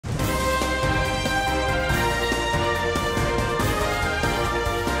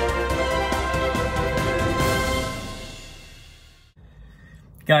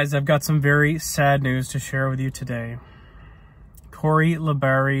Guys, I've got some very sad news to share with you today. Corey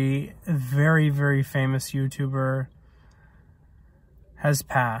Barrie, a very, very famous YouTuber, has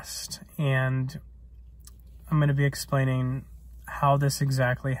passed, and I'm going to be explaining how this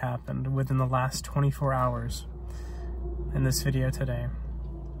exactly happened within the last 24 hours in this video today.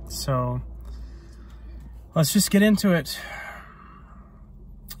 So let's just get into it.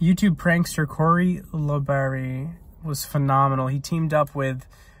 YouTube prankster Corey Barrie was phenomenal. He teamed up with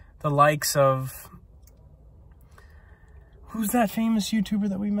the likes of, who's that famous YouTuber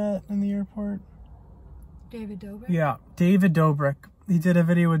that we met in the airport? David Dobrik? Yeah, David Dobrik. He did a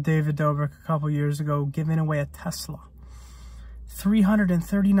video with David Dobrik a couple years ago giving away a Tesla.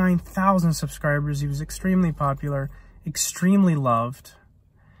 339,000 subscribers. He was extremely popular, extremely loved.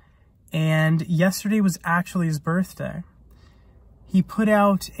 And yesterday was actually his birthday. He put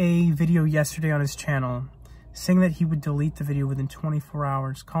out a video yesterday on his channel saying that he would delete the video within 24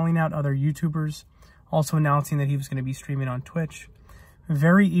 hours, calling out other YouTubers, also announcing that he was going to be streaming on Twitch.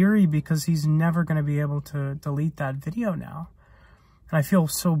 Very eerie because he's never going to be able to delete that video now. And I feel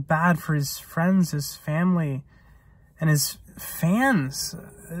so bad for his friends, his family, and his fans.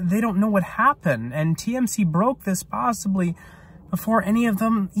 They don't know what happened. And TMZ broke this possibly before any of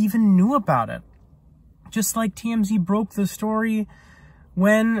them even knew about it. Just like TMZ broke the story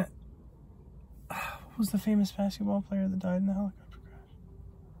when, what was the famous basketball player that died in the helicopter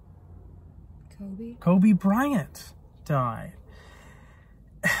crash? Kobe Bryant died.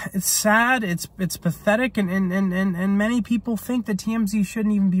 It's sad, it's pathetic, and many people think that TMZ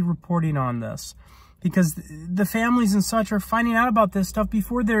shouldn't even be reporting on this because the families and such are finding out about this stuff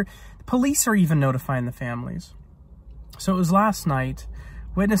before the police are even notifying the families. So it was last night.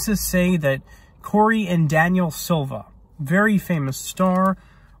 Witnesses say that Corey and Daniel Silva, very famous star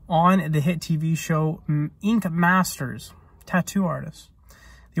on the hit TV show Ink Masters, tattoo artists,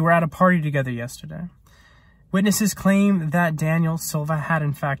 they were at a party together yesterday. Witnesses claim that Daniel Silva had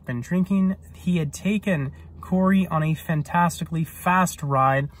in fact been drinking. He had taken Corey on a fantastically fast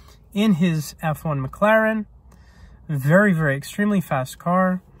ride in his F1 McLaren. Very, very extremely fast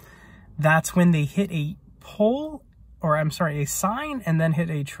car. That's when they hit a pole, or I'm sorry, a sign, and then hit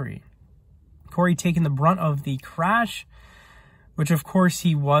a tree. Corey taking the brunt of the crash, which of course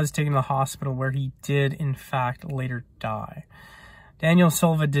he was taken to the hospital where he did in fact later die. Daniel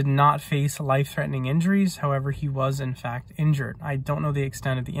Silva did not face life-threatening injuries. However, he was in fact injured. I don't know the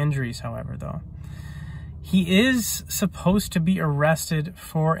extent of the injuries, however, though. He is supposed to be arrested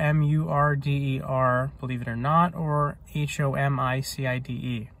for MURDER, believe it or not, or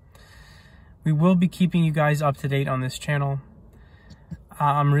HOMICIDE. We will be keeping you guys up to date on this channel.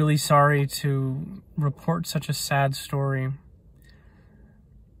 I'm really sorry to report such a sad story.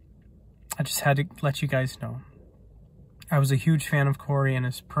 I just had to let you guys know. I was a huge fan of Corey and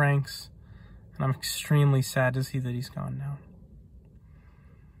his pranks, and I'm extremely sad to see that he's gone now.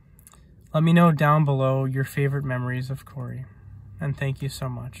 Let me know down below your favorite memories of Corey, and thank you so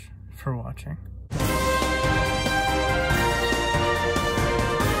much for watching.